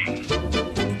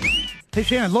morning. Hey,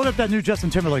 Shannon, load up that new Justin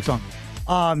Timberlake song.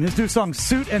 His new song,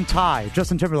 Suit and Tie,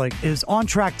 Justin Timberlake, is on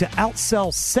track to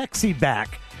outsell Sexy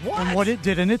Back from what it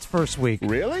did in its first week.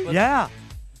 Really? Yeah.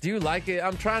 Do you like it?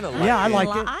 I'm trying to like Yeah, I it. like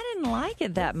it. I didn't like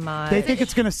it that much. They think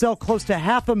it's going to sell close to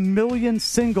 500,000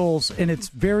 singles in its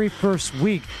very first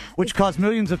week, which caused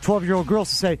millions of 12-year-old girls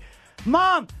to say,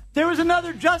 Mom, there was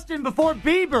another Justin before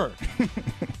Bieber.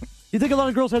 You think a lot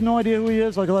of girls have no idea who he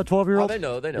is, like a lot of Oh, 12-year-olds? they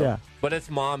know. Yeah. But it's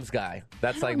mom's guy.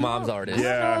 That's like mom's artist. I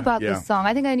don't know about Yeah. this song.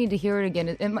 I think I need to hear it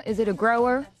again. Is it a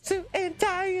grower? Suit and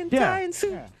tie and Yeah. tie and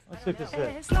suit. Yeah. Let's see what this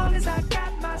is. As long as I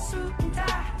got my suit and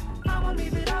tie, I'ma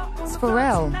leave it all on It's the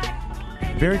Pharrell. floor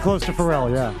tonight. Very close to Pharrell,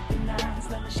 yeah.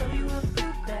 Let me show you a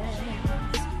few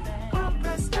things. All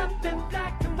dressed up in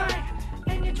black and white,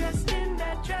 and you're dressed in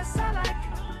that dress I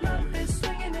like. Love is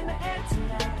swinging in the air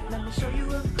tonight. Let me show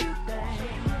you a few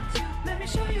things. Let me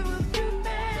show you a few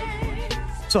things.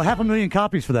 So 500,000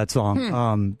 copies for that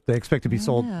song. They expect to be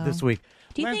sold Wow. this week.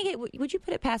 Do you think would you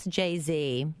put it past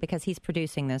Jay-Z because he's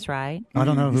producing this, right? I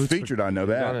don't know He's who's featured, I know On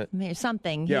that. it. I mean,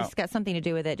 something. Yeah. He's got something to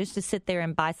do with it. Just to sit there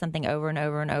and buy something over and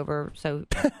over and over. So,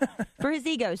 for his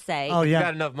ego's sake, Oh, You yeah.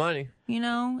 got enough money.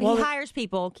 Well, he hires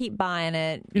people, keep buying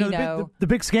it. You know, the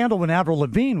big scandal when Avril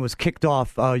Lavigne was kicked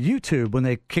off YouTube, when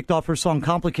they kicked off her song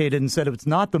Complicated and said it's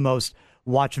not the most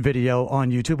watched video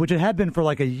on YouTube, which it had been for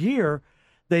like a year.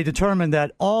 they determined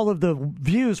that all of the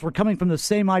views were coming from the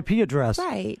same IP address.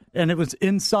 Right. And it was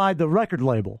inside the record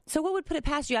label. So what would put it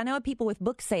past you? I know people with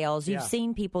book sales. You've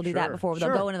seen people do that before.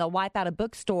 They'll go in and they'll wipe out a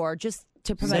bookstore just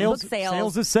to promote book sales.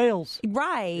 Sales is sales.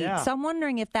 Right. Yeah. So I'm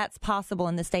wondering if that's possible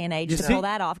in this day and age to pull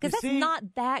that off. Because that's not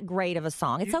that great of a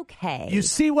song. It's okay. You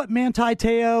see what Manti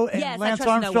Te'o and Lance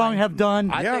Armstrong have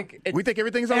done? We think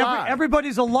everything's a lie.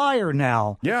 Everybody's a liar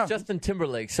now. Yeah. It's Justin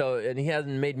Timberlake, and he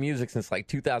hasn't made music since like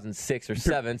 2006 or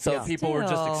 7, so people were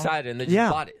just excited and they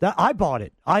just bought it. I bought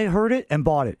it. I heard it and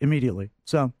bought it immediately.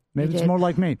 So maybe it's more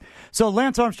like me. So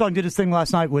Lance Armstrong did his thing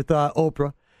last night with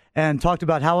Oprah and talked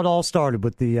about how it all started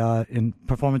with the in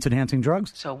performance-enhancing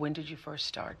drugs. So when did you first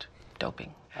start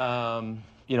doping?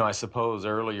 I suppose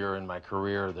earlier in my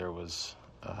career there was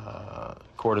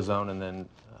cortisone, and then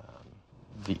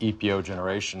the EPO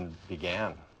generation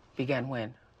began. Began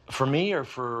when? For me or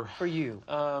for you?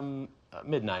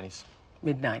 Mid-90s.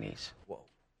 Mid-90s. Whoa.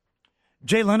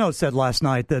 Jay Leno said last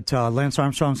night that Lance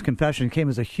Armstrong's confession came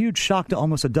as a huge shock to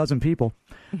almost a dozen people.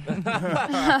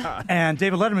 And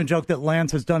David Letterman joked that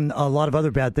Lance has done a lot of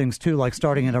other bad things, too, like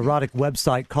starting an erotic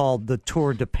website called The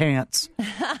Tour de Pants.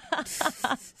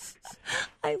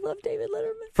 I love David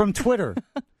Letterman. From Twitter.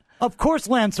 Of course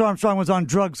Lance Armstrong was on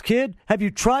drugs, kid. Have you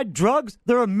tried drugs?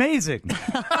 They're amazing.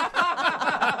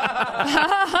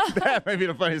 That may be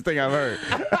the funniest thing I've heard.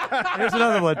 Here's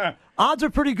another one. Odds are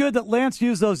pretty good that Lance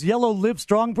used those yellow Live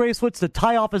Strong bracelets to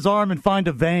tie off his arm and find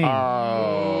a vein.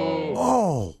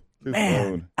 Oh,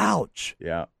 man. Ouch.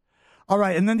 Yeah. All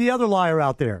right, and then the other liar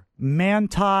out there,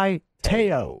 Manti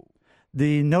Te'o,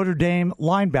 the Notre Dame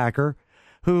linebacker,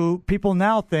 who people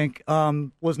now think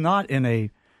was not in a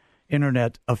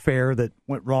internet affair that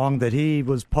went wrong, that he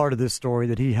was part of this story,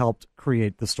 that he helped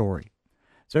create the story.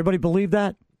 Does everybody believe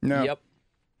that? No. Yep.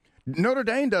 Notre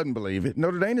Dame doesn't believe it.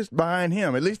 Notre Dame is behind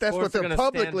him. At least that's what they're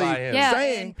publicly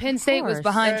saying. Penn State was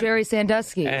behind Jerry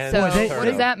Sandusky. And So what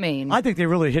does that mean? I think they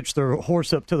really hitched their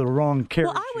horse up to the wrong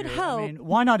carriage. Well, I would hope. I mean,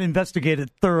 why not investigate it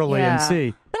thoroughly and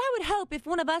see? But I would hope if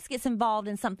one of us gets involved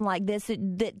in something like this,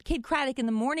 that Kidd Kraddick in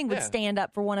the morning would stand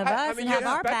up for one of us and have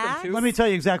our back. Let me tell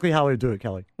you exactly how we do it,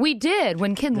 Kelly. We did.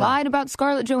 When Kidd lied about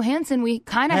Scarlett Johansson, we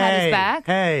kind of had his back.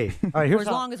 Hey. All right, here's for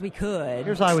as long as we could.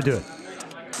 Here's how I would do it.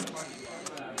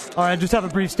 All right, I just have a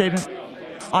brief statement.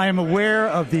 I am aware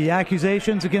of the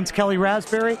accusations against Kelly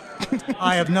Raspberry.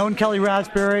 I have known Kelly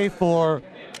Raspberry for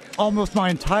almost my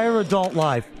entire adult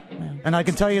life, and I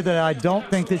can tell you that I don't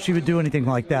think that she would do anything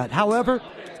like that. However,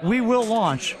 we will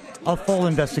launch a full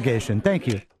investigation. Thank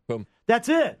you. Boom. That's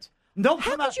it. How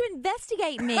could you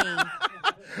investigate me? We're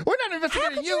not investigating How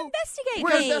could you. you investigate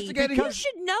We're me? investigating You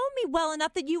should know me well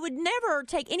enough that you would never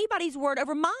take anybody's word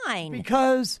over mine.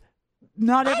 Because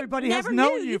not everybody has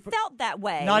known you. Felt that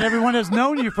way. Not everyone has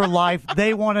known you for life.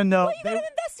 They want to know. Well, you got to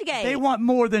investigate. They want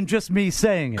more than just me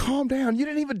saying it. Calm down. You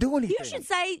didn't even do anything. You should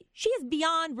say she is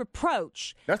beyond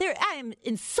reproach. I am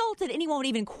insulted anyone would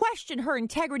even question her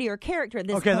integrity or character at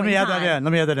this point. Okay, let me add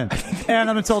that in. And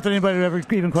I'm insulted anybody who ever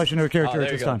even questioned her character at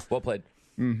this time. Well played.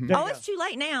 Mm-hmm. Oh, it's too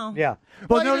late now. Yeah.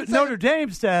 Well, Notre Dame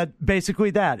said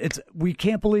basically that. We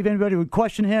can't believe anybody would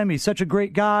question him. He's such a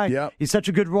great guy. Yep. He's such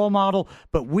a good role model.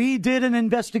 But we did an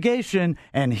investigation,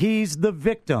 and he's the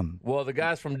victim. Well, the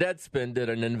guys from Deadspin did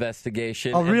an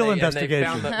investigation.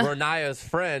 Investigation. And they found that Ronia's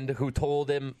friend who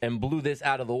told him and blew this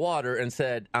out of the water and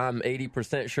said, I'm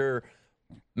 80% sure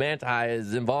Manti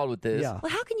is involved with this. Yeah.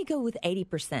 Well, how can you go with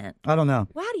 80%? I don't know.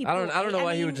 Why do you? I don't know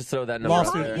why he would just throw that number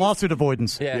out there. Lawsuit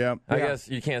avoidance. Yeah. I guess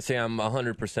you can't say I'm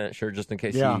 100% sure just in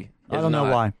case he is I don't know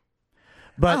why.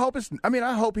 But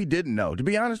I hope he didn't know. To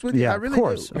be honest with you, I really of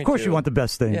course. do. Of course, you want the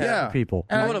best thing for people.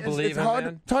 And I want to believe him,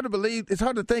 man. It's hard to believe. It's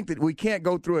hard to think that we can't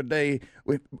go through a day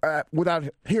without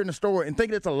hearing the story and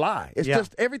thinking it's a lie. It's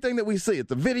just everything that we see. It's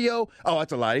the video. Oh,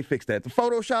 it's a lie. He fixed that. The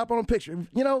Photoshop on a picture.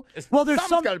 Well, there's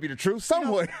something's got to be the truth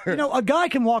somewhere. A guy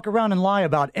can walk around and lie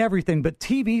about everything, but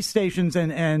TV stations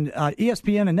and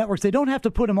ESPN and networks, they don't have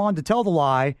to put him on to tell the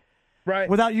lie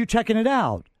without you checking it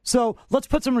out. So let's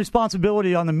put some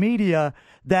responsibility on the media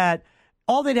that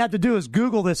all they'd have to do is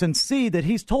Google this and see that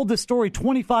he's told this story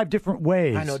 25 different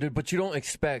ways. I know, dude, but you don't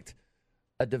expect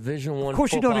a Division I. Of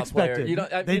course, you don't expect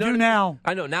it. They do now.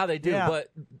 I know now they do, but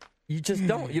you just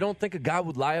don't. You don't think a guy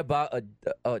would lie about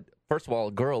a first of all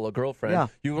a girlfriend.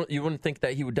 Yeah. You wouldn't think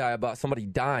that he would die about somebody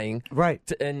dying, right?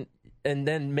 And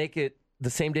then make it the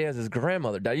same day as his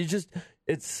grandmother died.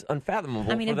 It's unfathomable.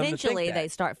 I mean, for them eventually to think they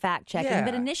start fact checking,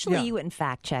 but initially you wouldn't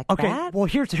fact check Okay, that. well,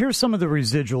 here's some of the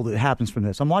residual that happens from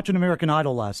this. I'm watching American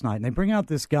Idol last night, and they bring out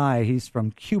this guy. He's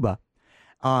from Cuba,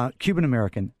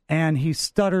 Cuban-American, and he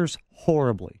stutters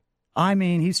horribly. I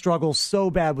mean, he struggles so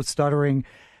bad with stuttering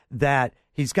that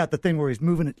he's got the thing where he's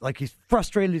moving it, like he's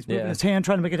frustrated, he's moving his hand,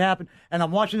 trying to make it happen. And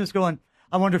I'm watching this going,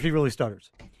 I wonder if he really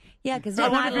stutters. Yeah, because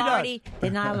didn't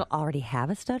I already have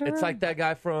a stutterer? It's like that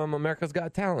guy from America's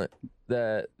Got Talent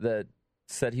that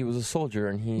said he was a soldier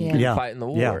and he fight in the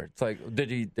war. Yeah. It's like, did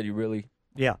he really?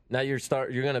 Yeah. Now you're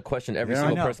going to question every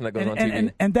single person that goes on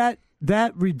TV. And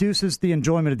that reduces the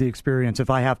enjoyment of the experience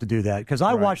if I have to do that. Because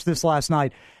I watched this last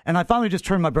night, and I finally just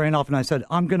turned my brain off, and I said,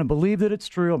 I'm going to believe that it's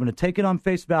true. I'm going to take it on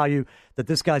face value that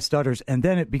this guy stutters. And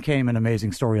then it became an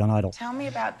amazing story on Idol. Tell me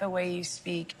about the way you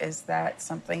speak. Is that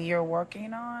something you're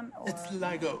working on? Or? It's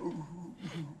like a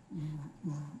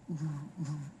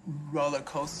roller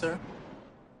coaster.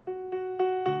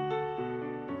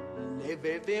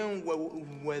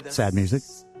 Sad music.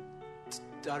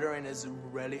 Stuttering is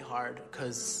really hard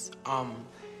because,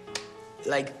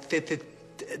 like,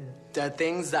 the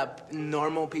things that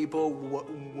normal people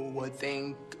would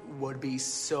think would be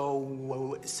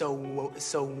so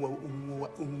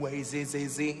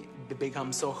easy, they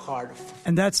become so hard.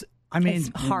 And that's, I mean, it's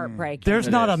heartbreaking. There's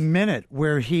not a minute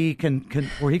where he can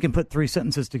put three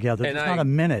sentences together. There's not a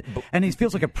minute, and he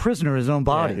feels like a prisoner in his own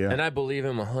body. Yeah. And I believe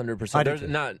him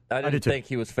 100%. I didn't think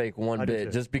he was fake one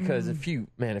bit. Just because if you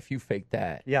fake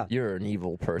that, you're an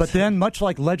evil person. But then, much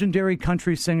like legendary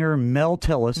country singer Mel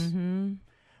Tillis,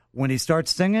 when he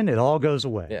starts singing, it all goes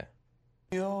away. Yeah.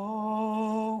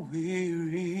 You're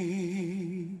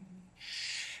weary,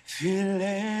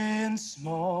 feeling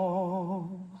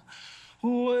small.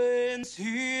 When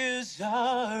tears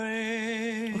are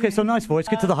in Okay, so nice voice.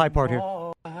 Get to the high part here.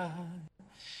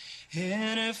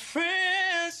 and a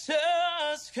friend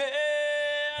just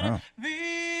can't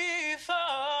be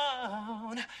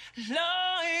found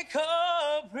like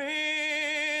a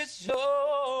bridge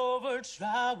over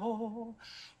troubled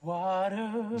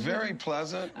water. Very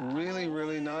pleasant, really,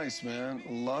 really nice, man.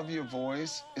 Love your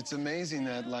voice. It's amazing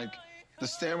that, like, the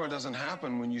stammer doesn't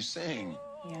happen when you sing.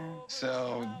 Yeah.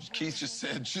 So Keith just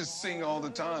said, just sing all the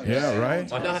time. Yeah, right?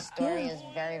 The story is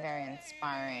very, very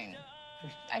inspiring.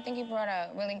 I think you brought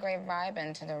a really great vibe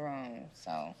into the room,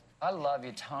 so. I love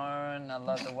your tone. I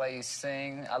love the way you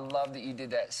sing. I love that you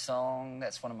did that song.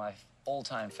 That's one of my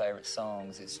all-time favorite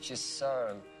songs. It's just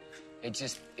so... It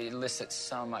elicits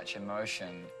so much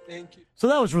emotion. Thank you. So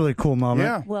that was really cool, Mama.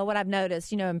 Yeah. Well, what I've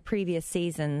noticed, in previous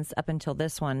seasons up until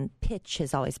this one, pitch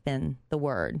has always been the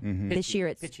word. This year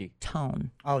it's pitchy. Tone.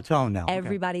 Oh, tone now. Okay.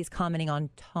 Everybody's commenting on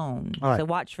tone. All right. So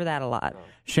watch for that a lot.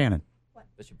 Shannon.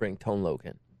 They should bring Tone Loc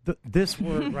in. This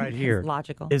word right here.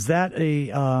 Logical. Is that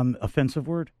a offensive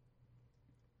word?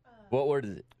 What word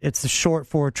is it? It's the short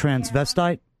for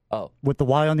transvestite. Oh. With the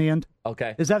Y on the end.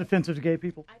 Okay. Is that offensive to gay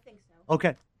people? I think so.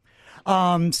 Okay.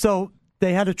 So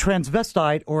they had a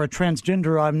transvestite or a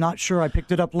transgender. I'm not sure. I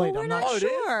picked it up late. Well, we're not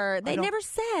sure. They never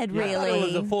said, really. I thought it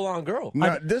was a full-on girl.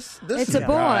 No, this It's is a boy.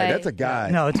 guy. That's a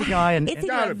guy. No, it's a guy. And It's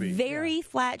either a very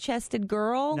flat-chested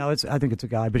girl. no, I think it's a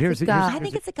guy. But here's I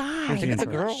think it's a guy. here's the I'm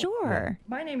intro. not sure.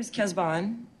 My name is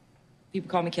Kezban. People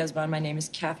call me Kezban. My name is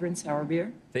Catherine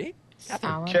Sourbeer. See?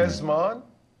 Kesmon?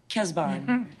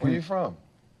 Kezban. Where are you from?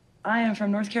 I am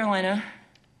from North Carolina,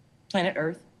 planet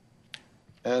Earth.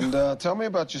 And tell me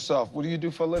about yourself. What do you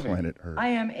do for a living? Planet Earth. I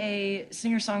am a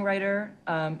singer-songwriter,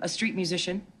 a street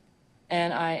musician,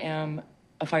 and I am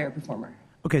a fire performer.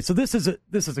 Okay, so this is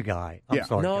a guy. I'm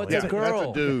sorry. No, Kelly. it's a girl.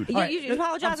 That's a dude. You're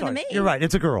apologizing to me. You're right.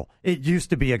 It's a girl. It used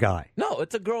to be a guy. No,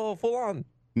 it's a girl full-on.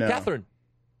 No. Catherine.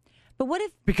 But what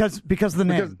if Because of the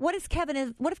name. what if Kevin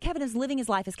is living his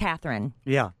life as Catherine?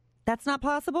 Yeah. That's not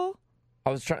possible?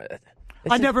 I was trying...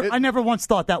 I never once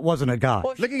thought that wasn't a guy.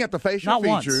 Looking at the facial Not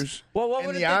once. features Well,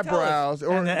 and the eyebrows.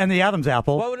 And the Adam's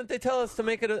apple. Why wouldn't they tell us to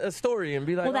make it a story and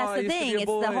be like, Well, that's oh, I the used to thing. be a It's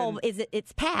boy the whole. and-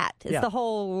 It's Pat. It's Yeah. the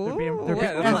whole. They're being Yeah,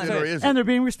 that's what I'm saying. and they're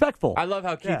being respectful. I love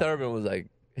how Keith Yeah. Urban was like,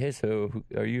 hey, so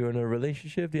are you in a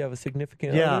relationship? Do you have a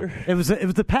significant Yeah, other? it was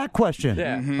the Pat question.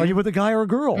 Yeah. Are you with a guy or a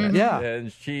girl? Yeah.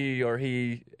 And she,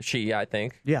 I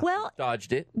think, Well,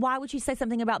 dodged it. why would she say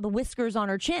something about the whiskers on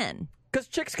her chin? Because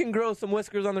chicks can grow some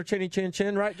whiskers on their chinny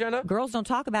chin, right, Jenna? Girls don't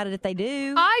talk about it if they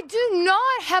do. I do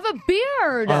not have a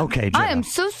beard. Okay, Jenna. I am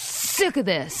so sick of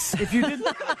this. If you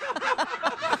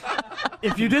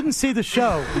didn't see the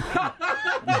show,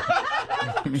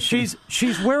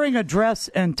 she's wearing a dress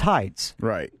and tights.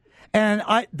 Right. And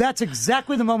that's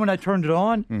exactly the moment I turned it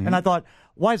on, and I thought,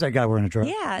 why is that guy wearing a dress?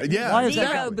 Yeah. Why is Zero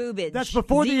that? boobage. That's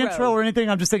before the Zero. intro or anything.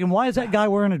 I'm just thinking, why is that guy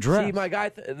wearing a dress? See, my guy,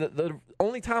 the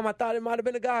only time I thought it might have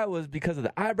been a guy was because of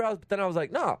the eyebrows, but then I was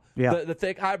like, no, the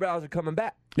thick eyebrows are coming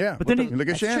back. Yeah, but then look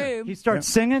at Shannon. he starts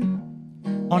singing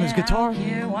on his guitar.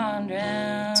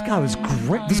 This guy was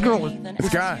great. This girl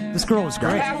was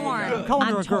great. I'm torn. I'm calling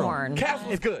her a girl. torn. Cass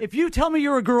was good. If you tell me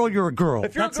you're a girl, you're a girl.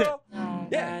 If you're That's a girl, it.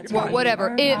 Yeah. Well,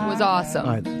 whatever. It was awesome.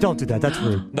 All right, don't do that. That's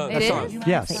rude. No, It that's is? song.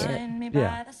 Yes.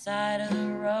 By the side of the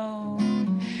road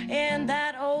in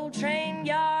that old train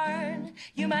yard.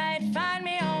 You might find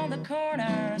me on the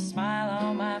corner, a smile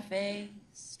on my face,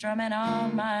 strumming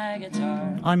on my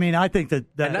guitar. I mean, I think that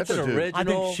And that's an original. I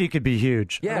think she could be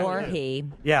huge. Yeah. Or he.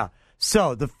 Yeah.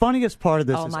 So the funniest part of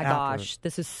this Oh is my after. gosh,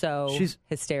 this is so She's-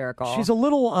 hysterical. She's a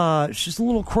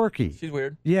little quirky. She's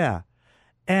weird. Yeah.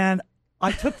 And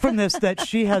I took from this that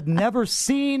she had never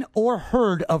seen or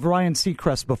heard of Ryan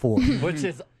Seacrest before. Which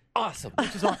is awesome.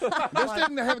 They're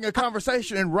sitting there having a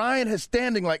conversation, and Ryan is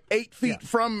standing like 8 feet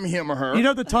from him or her. You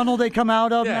know the tunnel they come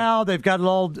out of now? They've got it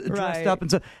all dressed Right. up.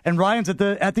 And Ryan's at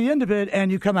the end of it, and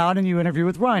you come out and you interview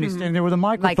with Ryan. He's standing there with a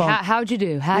Like, microphone. how'd you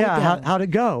do? How'd it go? How'd it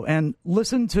go? And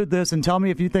listen to this and tell me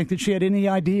if you think that she had any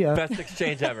idea Best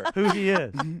exchange ever. who he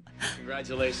is.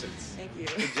 Congratulations. Thank you.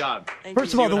 Good job.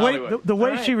 First of all, See you in the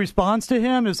way All she right. responds to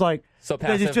him is like So that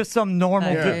it's passive. just some normal.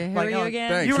 Okay, dude. who are you oh,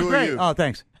 again? Thanks. You were Who are great. you? Oh,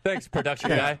 thanks. Thanks, production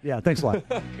guy. Yeah, thanks a lot.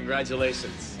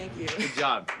 Congratulations. Thank you. Good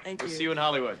job. Thank We'll you. see you in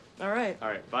Hollywood. All right. All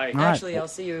right. Bye. All right. Actually, I'll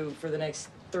see you for the next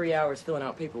 3 hours filling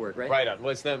out paperwork, right? Right on.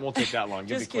 Well, it won't take that long.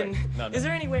 You'll Just be quick. kidding. No. Is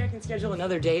there any way I can schedule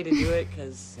another day to do it?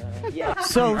 Because, yeah.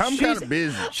 So I'm she's kind of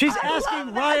busy. She's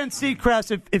asking Ryan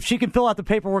Seacrest if she can fill out the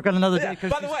paperwork on another day. Yeah,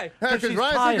 by the way, Because she's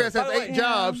Ryan tired. Seacrest By has the way, 8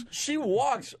 jobs. She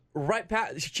walks right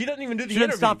past. She doesn't even do the She didn't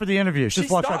interview. stop for the interview. She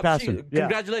just walked right stopped. past She- him. Yeah.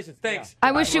 Congratulations. Thanks.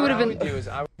 I wish she would have What I would been. do is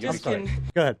I would Just kidding.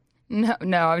 Go ahead.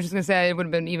 No, I was just gonna say it would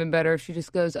have been even better if she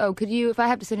just goes, "Oh, could you? If I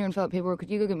have to sit here and fill out paperwork, could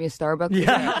you go get me a Starbucks?"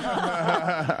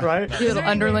 Yeah. Right? You Is little there any way I can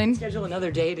underling. schedule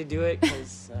another day to do it?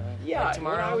 Because Yeah. What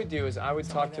tomorrow. I would do is I would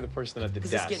talk to the person at the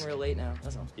Because it's desk. getting real late now.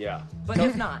 That's all. Yeah. But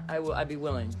if not, I'd be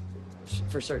willing,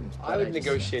 for certain. I would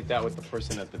negotiate that with the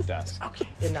person at the desk. Okay.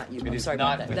 And not you. It I'm is sorry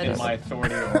not about that. within That is- my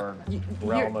authority or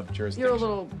realm of jurisdiction. You're a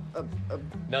little.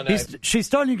 No. She's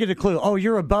starting to get a clue. Oh,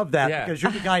 you're above that Yeah. because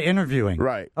you're the guy interviewing.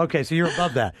 Right. Okay, so you're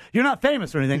above that. You're not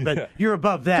famous or anything, but you're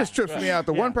above that. Just trips me out.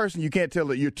 The one person you can't tell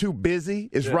that you're too busy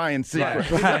is Ryan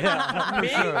Seacrest. Me,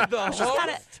 the host.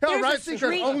 Hell, There's Ryan a Seacrest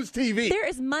street- owns TV. There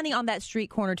is money on that street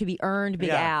corner to be earned, Big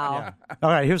Al. All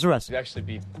right, here's the rest. It'd actually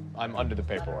be. I'm under the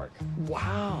paperwork.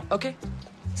 Wow. Okay.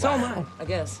 So am I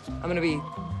guess. I'm going to be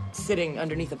sitting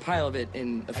underneath a pile of it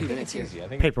in a few minutes here. Easy. I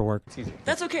think Paperwork. it's easy.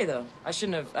 That's okay, though. I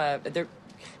shouldn't have. Do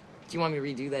you want me to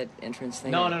redo that entrance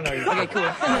thing? No. You're Okay, cool.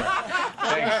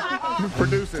 Thanks. You're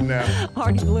producing now.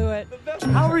 Already blew it.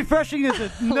 How refreshing is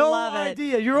it? No Love it.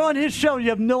 idea. You're on his show. You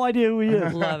have no idea who he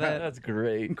is. Love it. That's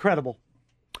great. Incredible.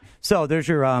 So there's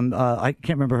your I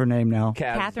can't remember her name now.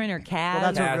 Catherine or Kaz? Well,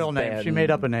 that's her Kaz real name. Band. She made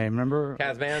up a name. Remember?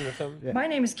 Kazvan or something? My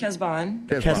name is Kesbon.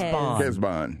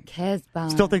 Kesbon.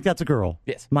 Kesbon. Still think that's a girl?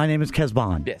 Yes. My name is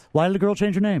Kesbon. Yes. Why did the girl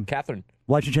change her name? Catherine.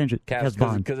 Why'd she change it?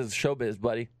 Kesbon. Because it's showbiz,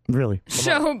 buddy. Really?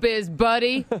 Showbiz,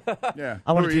 buddy. Yeah.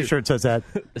 I want a Who are you? T-shirt that says that.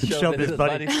 Showbiz,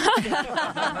 buddy.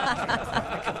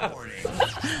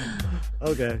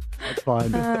 Okay, that's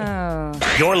fine.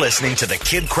 You're listening to the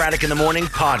Kidd Kraddick in the Morning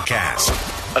podcast,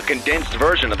 a condensed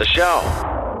version of the show.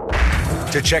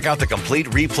 To check out the complete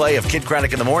replay of Kidd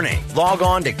Kraddick in the Morning, log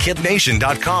on to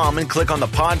kiddnation.com and click on the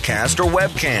podcast or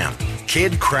webcam.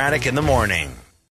 Kidd Kraddick in the Morning.